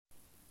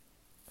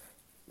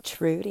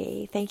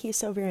Trudy, thank you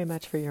so very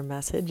much for your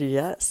message.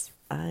 Yes,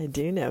 I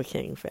do know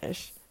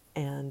Kingfish,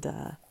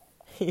 and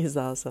he's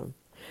awesome.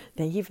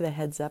 Thank you for the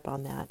heads up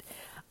on that.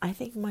 I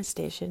think my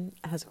station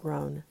has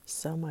grown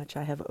so much.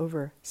 I have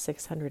over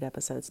 600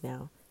 episodes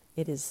now.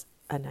 It is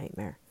a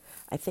nightmare.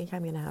 I think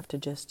I'm going to have to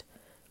just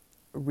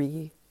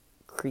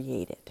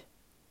recreate it,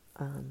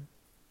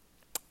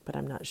 but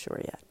I'm not sure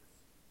yet.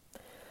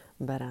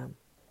 But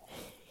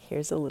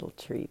here's a little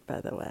treat, by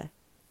the way,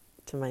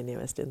 to my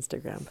newest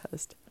Instagram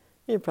post.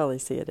 You'll probably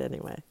see it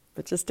anyway,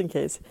 but just in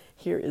case,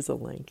 here is a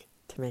link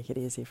to make it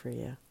easy for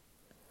you.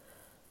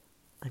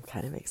 I'm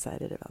kind of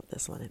excited about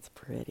this one. It's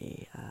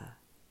pretty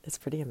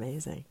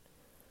amazing.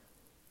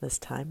 This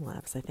time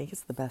lapse, I think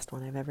it's the best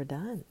one I've ever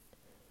done.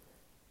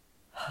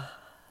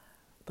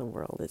 The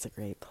world is a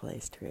great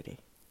place, Trudy.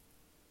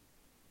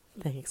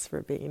 Thanks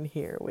for being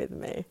here with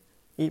me,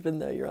 even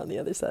though you're on the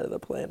other side of the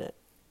planet.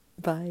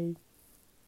 Bye.